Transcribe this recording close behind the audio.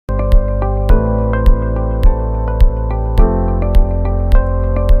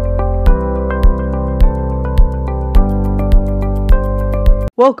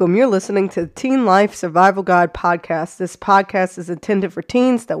Welcome. You're listening to the Teen Life Survival Guide podcast. This podcast is intended for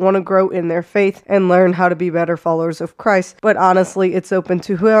teens that want to grow in their faith and learn how to be better followers of Christ. But honestly, it's open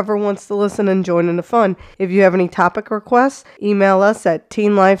to whoever wants to listen and join in the fun. If you have any topic requests, email us at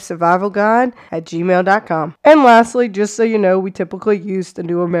teenlifesurvivalguide@gmail.com. And lastly, just so you know, we typically use the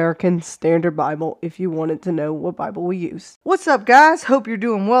New American Standard Bible if you wanted to know what Bible we use. What's up, guys? Hope you're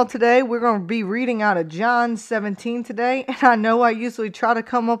doing well today. We're going to be reading out of John 17 today. And I know I usually try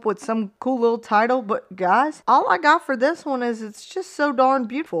to come up with some cool little title, but guys, all I got for this one is it's just so darn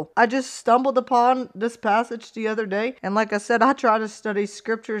beautiful. I just stumbled upon this passage the other day, and like I said, I try to study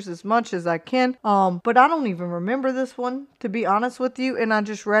scriptures as much as I can, but I don't even remember this one, to be honest with you, and I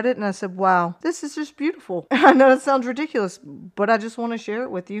just read it and I said, wow, this is just beautiful. I know that sounds ridiculous, but I just want to share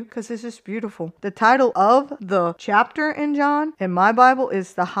it with you because it's just beautiful. The title of the chapter in John in my Bible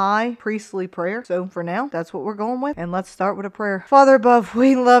is the High Priestly Prayer. So for now, that's what we're going with, and let's start with a prayer. Father above,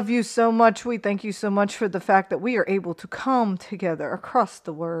 we love you so much. We thank you so much for the fact that we are able to come together across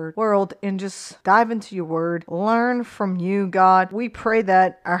the world and just dive into your word, learn from you, God. We pray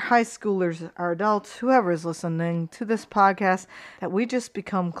that our high schoolers, our adults, whoever is listening to this podcast, that we just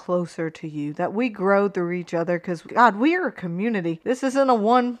become closer to you, that we grow through each other, because God, we are a community. This isn't a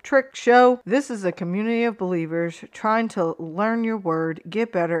one-trick show. This is a community of believers trying to learn your word,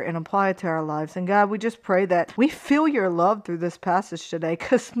 get better, and apply it to our lives. And God, we just pray that we feel your love through this passage today,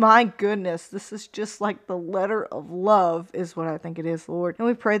 because my goodness, this is just like the letter of love is what I think it is, Lord. And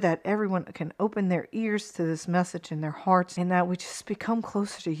we pray that everyone can open their ears to this message in their hearts, and that we just become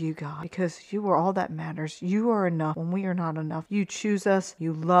closer to you, God, because you are all that matters. You are enough when we are not enough. You choose us,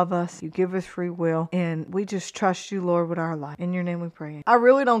 you love us, you give us free will, and we just trust you, Lord, with our life. In your name we pray. I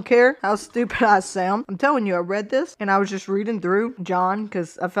really don't care how stupid I sound. I'm telling you, I read this and I was just reading through John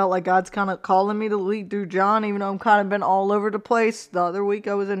because I felt like God's kind of calling me to lead through John, even though I'm kind of been all over the place. The other week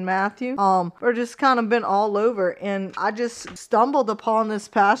I was in Matthew, or just kind of been all over, and I just stumbled upon this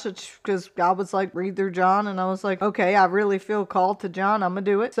passage because God was like, read through John, and I was like, okay, I really feel called to John, I'm gonna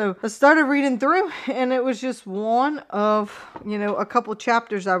do it. So I started reading through, and it was just one of, a couple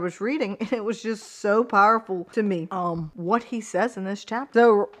chapters I was reading, and it was just so powerful to me, what he says in this chapter.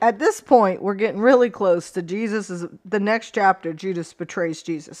 So at this point, we're getting really close to the next chapter. Judas betrays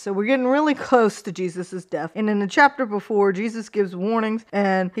Jesus, so we're getting really close to Jesus's death. And in the chapter before, Jesus gives warnings,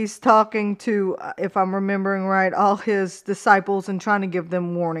 and he's talking to, if I'm remembering right, all his disciples and trying to give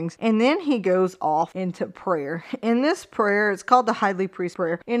them warnings. And then he goes off into prayer. In this prayer, it's called the High Priest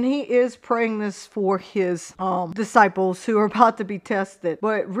Prayer, and he is praying this for his disciples who are about to be tested.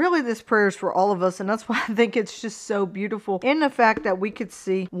 But really, this prayer is for all of us, and that's why I think it's just so beautiful in the fact that we could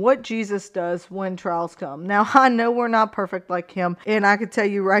see what Jesus does when trials come. Now, I know we're not perfect like him, and I could tell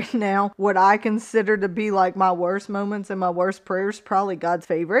you right now what I consider to be like my worst moments and my worst prayers, probably God's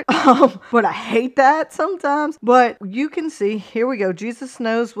favorite. But I hate that sometimes. But you can see, here we go. Jesus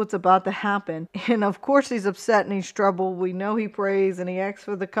knows what's about to happen. And of course he's upset and he's troubled. We know he prays and he asks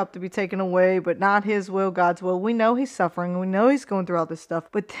for the cup to be taken away, but not his will, God's will. We know he's suffering. We know he's going through all this stuff.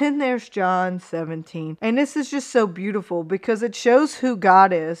 But then there's John 17. And this is just so beautiful because it shows who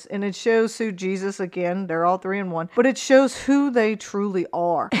God is, and it shows who Jesus, again, they're all three in one, but it shows who they truly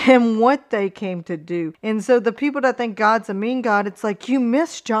are and what they came to do. And so the people that think God's a mean God, it's like, you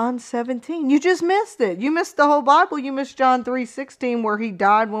missed John 17. You just missed it. You missed the whole Bible. You missed John 3:16 where he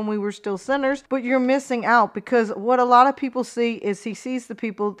died when we were still sinners, but you're missing out because what a lot of people see is he sees the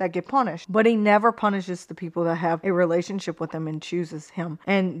people that get punished, but he never punishes the people that have a relationship with him and chooses him.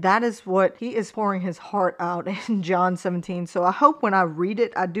 And that is what he is pouring his heart out in John 17. So I hope when I read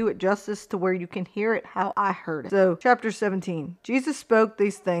it, I do it justice to where you can hear it how I heard it. So chapter 17, Jesus spoke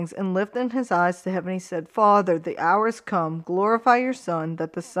these things and lifting his eyes to heaven, he said, Father, the hour is come. Glorify your Son,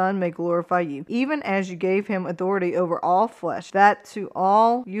 that the Son may glorify you, even as you gave him authority over all flesh, that to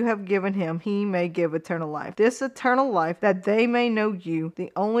all you have given him, he may give eternal life. This eternal life, that they may know you,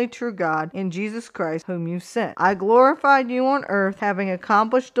 the only true God, and Jesus Christ, whom you sent. I glorified you on earth, having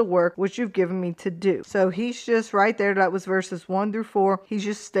accomplished the work which you've given me to do. So he's just right there. That was verses 1-4. He's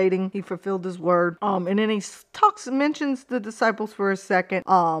just stating he fulfilled his word. And then he mentions the disciples for a second.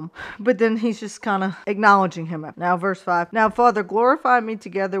 But then he's just kind of acknowledging him. Now verse 5. Now Father, glorify me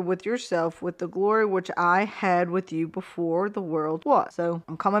together with yourself with the glory which I had with you before the world was. So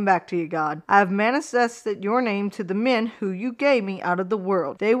I'm coming back to you, God. I have manifested your name to the men who you gave me out of the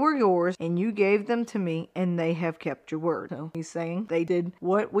world. They were yours, and you gave them to me, and they have kept your word. So he's saying they did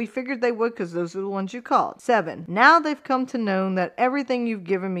what we figured they would because those are the ones you called. 7. Now they've come to know that everything you've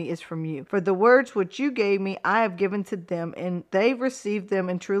given me is from you. For the words which you gave me, I have given to them, and they received them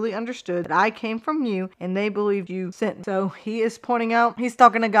and truly understood that I came from you, and they believed you sent me. So he is is pointing out, he's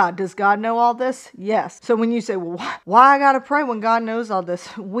talking to God. Does God know all this? Yes. So when you say, well, why I got to pray when God knows all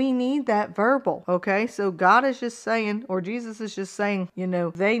this? We need that verbal, okay? So God is just saying, or Jesus is just saying,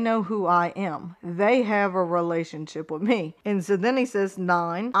 they know who I am. They have a relationship with me. And so then he says,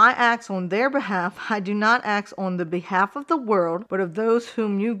 9, I act on their behalf. I do not act on the behalf of the world, but of those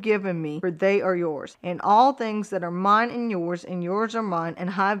whom you've given me, for they are yours. And all things that are mine and yours are mine, and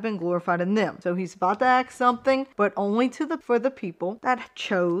I have been glorified in them. So he's about to act something, but only for the people that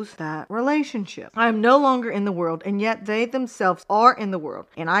chose that relationship. I am no longer in the world, and yet they themselves are in the world.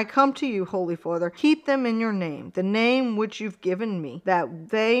 And I come to you, Holy Father, keep them in your name, the name which you've given me, that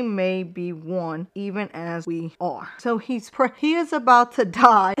they may be one, even as we are. So he is about to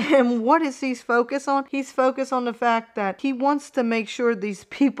die. And what is he focused on? He's focused on the fact that he wants to make sure these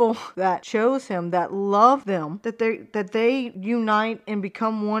people that chose him, that love them, that they unite and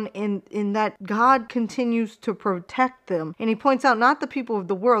become one, in that God continues to protect them. And he points out not the people of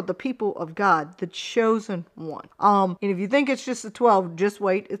the world, the people of God, the chosen one. And if you think it's just the 12, just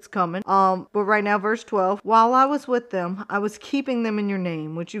wait, it's coming. But right now, verse 12, while I was with them, I was keeping them in your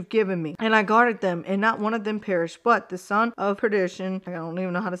name, which you've given me, and I guarded them, and not one of them perished, but the son of perdition, I don't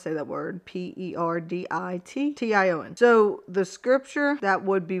even know how to say that word, Perdittion. So the scripture that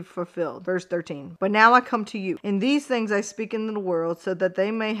would be fulfilled. Verse 13, but now I come to you. In these things I speak into the world, so that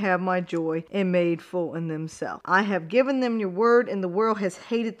they may have my joy and made full in themselves. I have given them your word, and the world has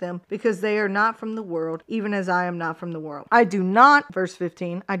hated them, because they are not from the world, even as I am not from the world. I do not, verse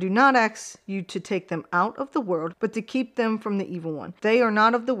 15, I do not ask you to take them out of the world, but to keep them from the evil one. They are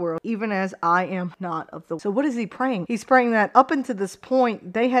not of the world, even as I am not of the world. So what is he praying? He's praying that up until this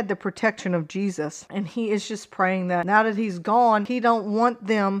point, they had the protection of Jesus. And he is just praying that now that he's gone, he don't want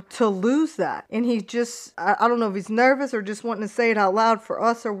them to lose that. And he just, I don't know if he's nervous or just wanting to say it out loud for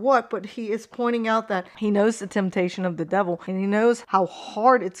us or what, but he is pointing out that he knows the temptation of the devil, and he knows how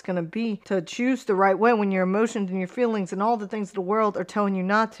hard it's going to be to choose the right way when your emotions and your feelings and all the things of the world are telling you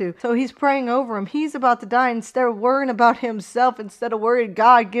not to. So he's praying over him. He's about to die. Instead of worrying about himself, instead of worrying,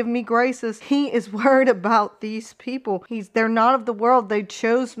 God, give me graces, he is worried about these people. They're not of the world. They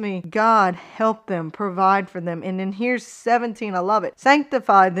chose me. God, help them, provide for them. And then here's 17. I love it.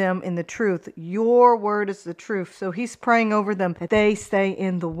 Sanctify them in the truth. Your word is the truth. So he's praying over them that they stay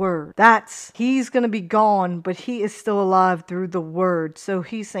in the word. He's going to be gone, but he is still alive through the word. So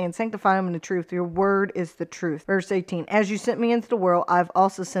he's saying, sanctify them in the truth. Your word is the truth. Verse 18, as you sent me into the world, I've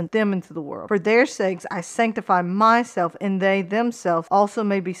also sent them into the world. For their sakes, I sanctify myself, and they themselves also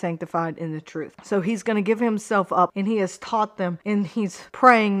may be sanctified in the truth. So he's going to give himself up, and he has taught them, and he's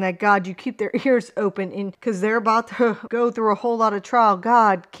praying that God, you keep their ears open, and because they're about to go through a whole lot of trial,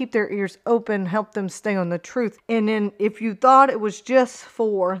 God, keep their ears open, help them stay on the truth. And then if you thought it was just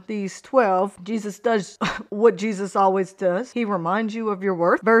for these 12, Jesus does what Jesus always does. He reminds you of your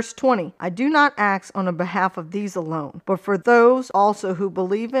worth. Verse 20, I do not act on the behalf of these alone, but for those also who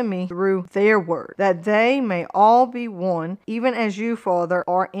believe in me through their word, that they may all be one, even as you, Father,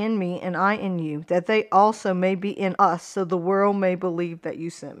 are in me and I in you, that they also may be in us, so the world may believe that you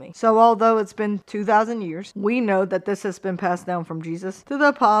sent me. So although it's been 2,000 years, we know that this has been passed down from Jesus to the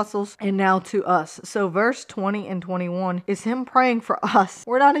apostles and now to us. So verse 20 and 21 is him praying for us.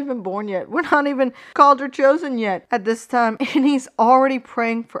 We're not even born yet. We're not even called or chosen yet at this time, and he's already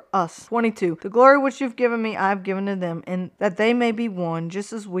praying for us. 22, the glory which you've given me, I've given to them, and that they may be one,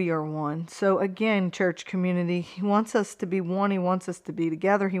 just as we are one. So again, church community, he wants us to be one. He wants us to be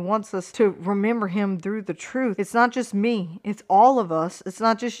together. He wants us to remember him through the truth. It's not just me. It's all of us. It's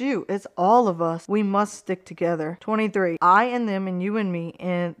not just you. It's all of us. We must stick together. 23, I and them and you and me,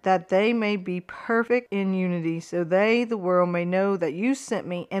 and that they may be perfect in unity, so they, the world, may know that you sent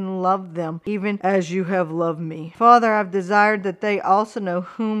me and loved them, even as you have loved me. Father, I've desired that they also know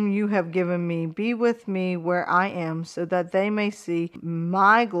whom you have given me. Be with me where I am, so that they may see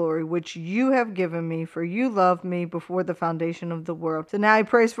my glory, which you have given me, for you loved me before the foundation of the world. So now he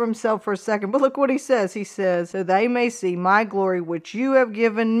prays for himself for a second, but look what he says. He says, so they may see my glory, which you have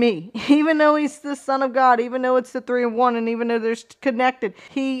given me. Even though he's the Son of God, even though it's the 3 in 1, and even though they're connected,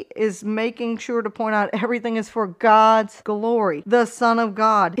 he is making sure to point out everything is for God's glory. The Son of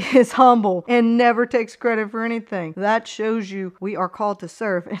God is humble and never takes credit for anything. That shows you we are called to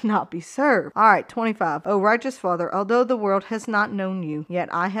serve and not be served. All right, 25. O righteous Father, although the world has not known you,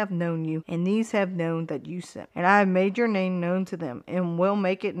 yet I have known you, and these have known that you sent. And I have made your name known to them, and will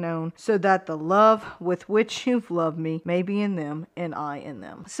make it known, so that the love with which you've loved me may be in them, and I in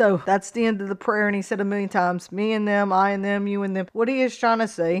them. So that's the end of the prayer, and he said a million times, me and them, I and them, you and them. What he is trying to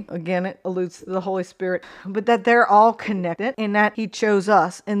say, again, it alludes to the Holy Spirit, but that they're all connected, and that he chose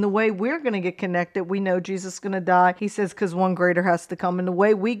us. And the way we're going to get connected, we know Jesus is going to die? He says, because one greater has to come. And the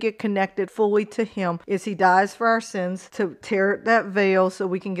way we get connected fully to him is he dies for our sins to tear that veil so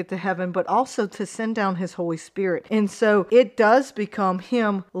we can get to heaven, but also to send down his Holy Spirit. And so it does become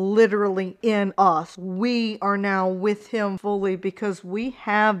him literally in us. We are now with him fully because we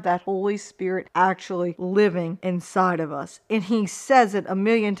have that Holy Spirit actually living inside of us. And he says it a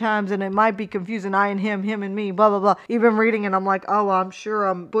million times, and it might be confusing. I and him and me, blah, blah, blah. Even reading it, I'm like, oh, I'm sure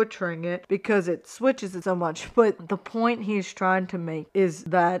I'm butchering it because it switches it so much. But the point he's trying to make is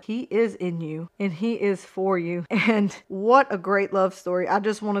that he is in you and he is for you. And what a great love story. I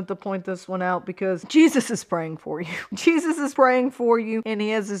just wanted to point this one out because Jesus is praying for you. Jesus is praying for you, and he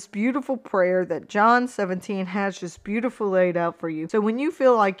has this beautiful prayer that John 17 has just beautifully laid out for you. So when you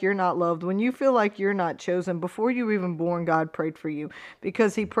feel like you're not loved, when you feel like you're not chosen, before you were even born, God prayed for you,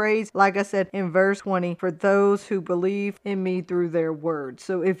 because he prays, like I said in verse 20, for those who believe in me through their word.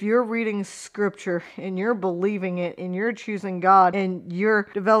 So if you're reading scripture and you're believing it and you're choosing God and you're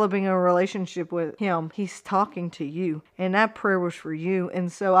developing a relationship with him, he's talking to you, and that prayer was for you.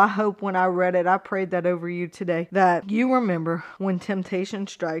 And so I hope when I read it, I prayed that over you today, that you remember when temptation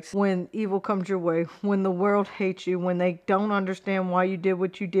strikes, when evil comes your way, when the world hates you, when they don't understand why you did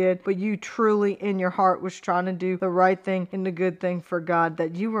what you did, but you truly in your heart was trying to do the right thing and the good thing for God,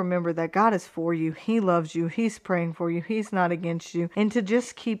 that you remember that God is for you. He loves you. He's praying for you. He's not against you. And to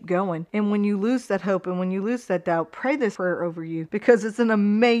just keep going. And when you lose that hope and when you lose that doubt, pray this prayer over you, because it's an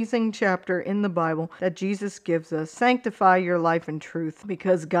amazing chapter in the Bible that Jesus gives us. Sanctify your life in truth,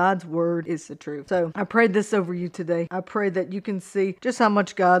 because God's word is the truth. So I prayed this over you today. I pray that you can see just how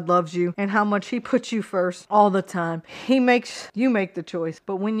much God loves you and how much he puts you first all the time. He makes you make the choice,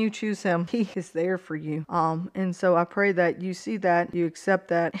 but when you choose him, he is there for you. And so I pray that you see that, you accept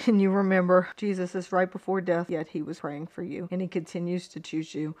that, and you remember Jesus is right before death, yet he was praying for you, and he continues to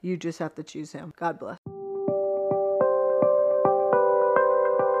choose you. You just have to choose him. God bless.